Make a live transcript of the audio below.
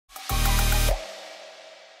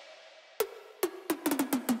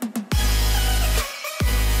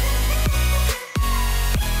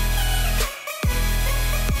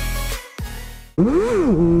Bike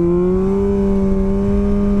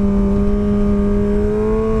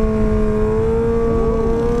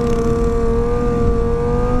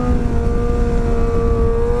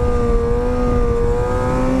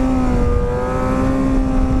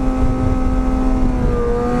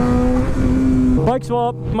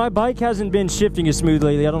swap. My bike hasn't been shifting as smooth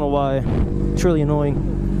lately. I don't know why. It's really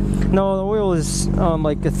annoying. No, the oil is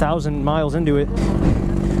like 1,000 miles into it.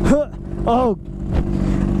 Oh!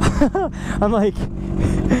 I'm like...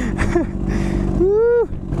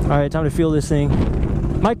 Alright, time to feel this thing.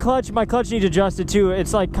 My clutch needs adjusted too.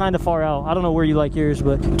 It's like kind of far out. I don't know where you like yours,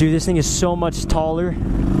 but dude, this thing is so much taller.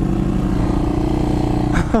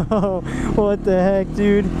 What the heck,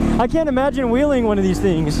 dude? I can't imagine wheeling one of these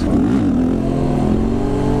things.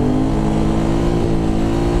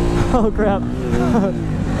 Oh crap.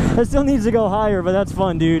 That still needs to go higher, but that's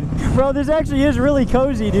fun, dude. Bro, this actually is really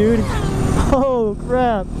cozy, dude. Oh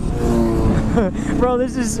crap. Bro,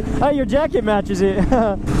 this is... Hey, your jacket matches it.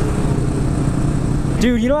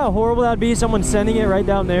 Dude, you know how horrible that'd be? Someone sending it right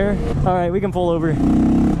down there? Alright, we can pull over.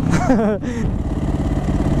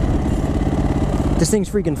 This thing's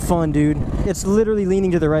freaking fun, dude. It's literally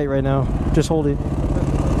leaning to the right now. Just hold it.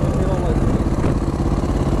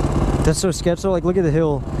 That's so sketchy. Like, look at the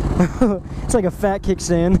hill. It's like a fat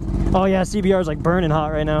kickstand. Oh yeah, CBR is like burning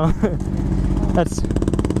hot right now. That's...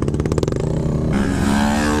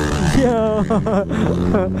 Yo.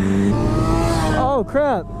 Oh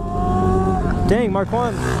crap. Dang,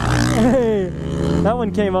 Marquand. Hey, that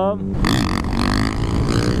one came up.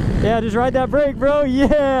 Yeah, just ride that brake, bro.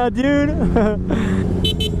 Yeah, dude.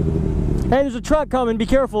 Hey, there's a truck coming. Be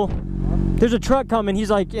careful. There's a truck coming. He's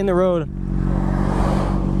like in the road.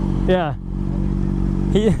 Yeah.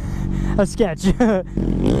 A sketch.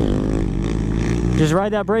 Just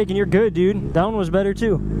ride that brake and you're good, dude. That one was better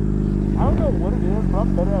too. I don't know what it is, but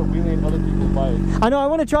I'm better at wheeling other people's bikes. I know, I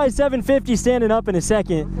want to try 750 standing up in a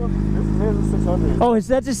second. This is a 600. Oh, is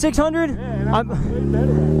that just 600? Yeah, and I'm way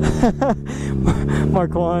better at it.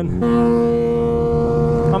 Marquand.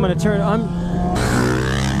 I'm gonna turn,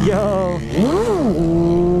 Yo.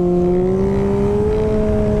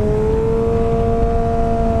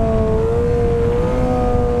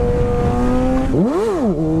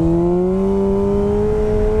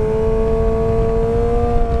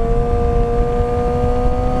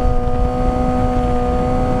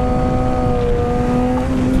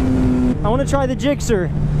 I want to try the Gixxer.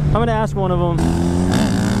 I'm going to ask one of them.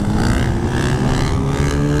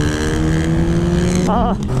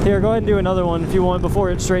 Here, go ahead and do another one if you want before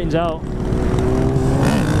it straightens out.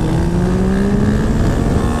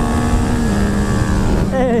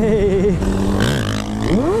 Hey!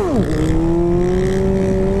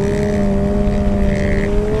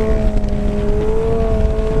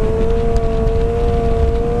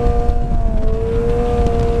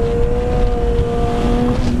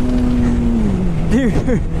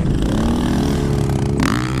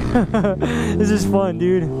 This is fun,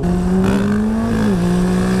 dude.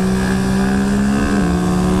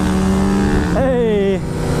 Hey,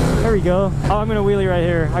 there we go. Oh, I'm gonna wheelie right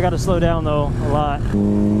here. I gotta slow down though, a lot.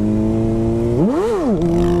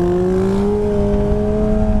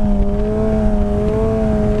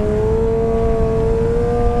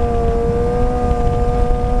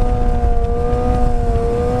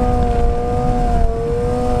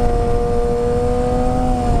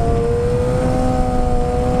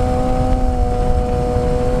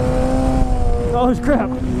 Oh crap.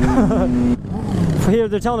 Here,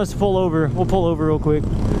 they're telling us to pull over. We'll pull over real quick.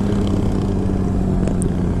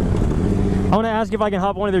 I want to ask if I can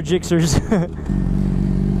hop one of their Gixxers.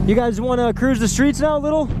 You guys want to cruise the streets now a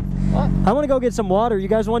little? What? I want to go get some water. You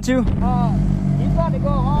guys want to? He's about to go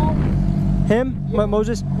home. Him? Yeah.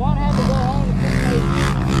 Moses? Quan had to go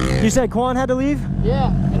home. You said Quan had to leave?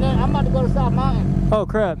 Yeah, and then I'm about to go to South Mountain. Oh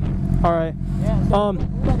crap. Alright. Yeah, so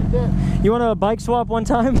you want to bike swap one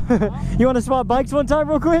time? Huh? You want to swap bikes one time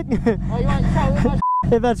real quick? Oh, you want to try with my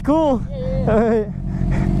If that's cool. Yeah.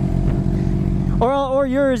 Alright. Or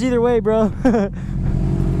yours, either way, bro.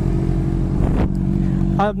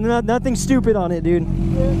 Nothing stupid on it, dude.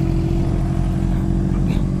 Yeah.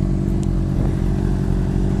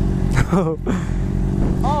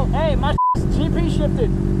 Oh, hey, my GP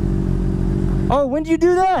shifted. Oh, when did you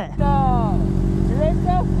do that? 2 days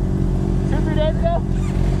ago? 2-3 days ago?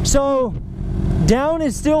 So, down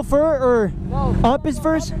is still first, or no, up is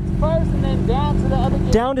first? Up is first, and then down to the other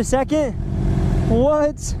gear. Down to second?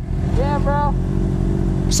 What? Yeah, bro.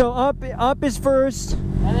 So up is first,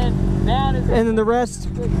 and then down is... and then the rest?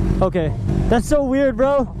 Okay. That's so weird,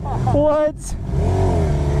 bro. What?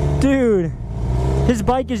 Dude, his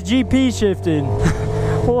bike is GP shifted.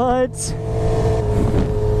 What?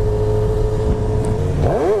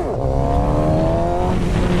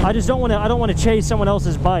 I just don't want to. I don't want to chase someone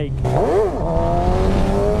else's bike.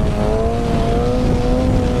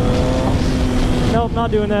 Nope,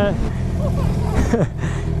 not doing that.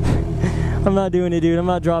 I'm not doing it, dude. I'm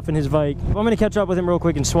not dropping his bike. I'm gonna catch up with him real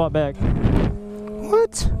quick and swap back.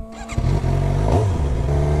 What?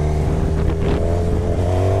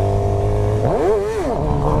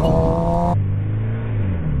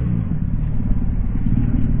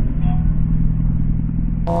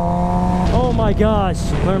 Oh my gosh,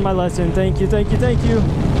 learned my lesson. Thank you, thank you, thank you.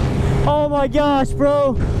 Oh my gosh,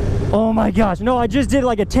 bro. Oh my gosh. No, I just did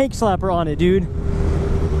like a tank slapper on it, dude.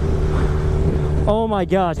 Oh my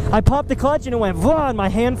gosh. I popped the clutch and it went vah, and my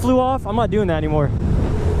hand flew off. I'm not doing that anymore.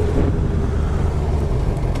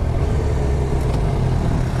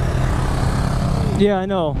 Yeah, I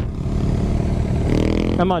know.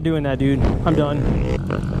 I'm not doing that, dude. I'm done.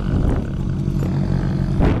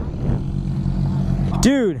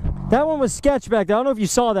 Dude, that one was sketch back there. I don't know if you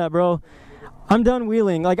saw that, bro. I'm done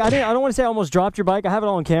wheeling. Like I don't want to say I almost dropped your bike. I have it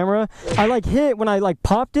all on camera. I like hit when I like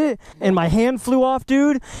popped it and my hand flew off,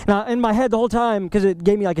 dude. And in my head the whole time, because it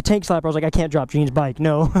gave me like a tank slapper, I was like, I can't drop Gene's bike,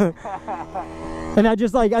 no. And I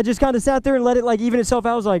just kind of sat there and let it like even itself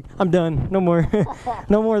out. I was like, I'm done. No more.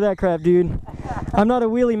 No more of that crap, dude. I'm not a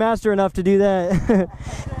wheelie master enough to do that.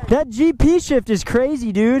 That GP shift is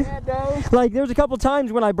crazy, dude. Yeah, like there was a couple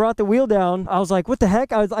times when I brought the wheel down, I was like, what the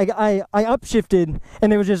heck? I was like, I upshifted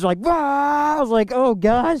and it was just like, wah! I was like, oh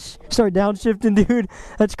gosh. Start downshifting, dude.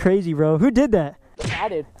 That's crazy, bro. Who did that? I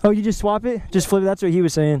did. Oh, you just swap it? Just flip it? That's what he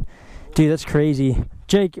was saying. Dude, that's crazy.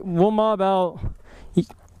 Jake, we'll mob out.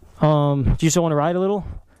 Do you still want to ride a little?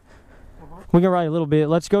 We can ride a little bit.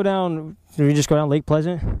 Let's go down. Can we just go down Lake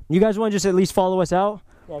Pleasant? You guys want to just at least follow us out?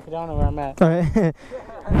 Yeah, because I don't know where I'm at. All right.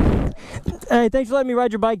 Hey, thanks for letting me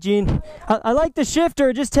ride your bike, Gene. I like the shifter.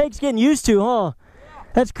 It just takes getting used to, huh?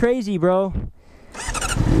 That's crazy, bro.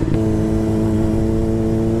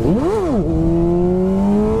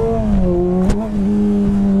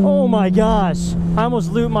 Oh my gosh. I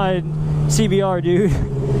almost looped my CBR, dude.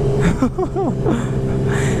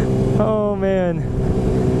 Oh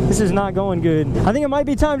man, this is not going good. I think it might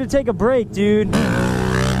be time to take a break, dude.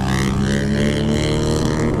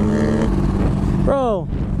 Bro,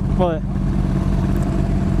 what?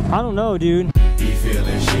 I don't know, dude. He feel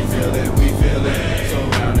it, she feel it, we feel it. So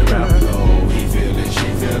round and round we go. He feel it, she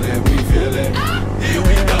feel it, we feel it. Here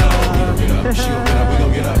we go. He gon' get up, she gon' get up, we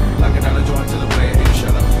gon' get up. Lock it down the joint till the player ain't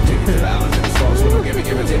shut up. Take it to the islands and the sauce. We gon' give it,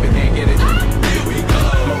 take it, can't get it. Here we go.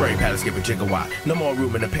 My brain palace give a chicken watt. No more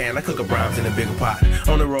room in the pan, I cook up rhymes in a bigger pot.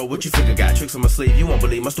 On the road, what you figure? Got tricks on my sleeve, you won't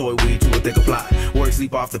believe my story, weed to a thicker plot. Work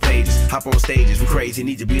sleep off the pages, hop on stages, we crazy,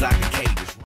 need to be like a cage.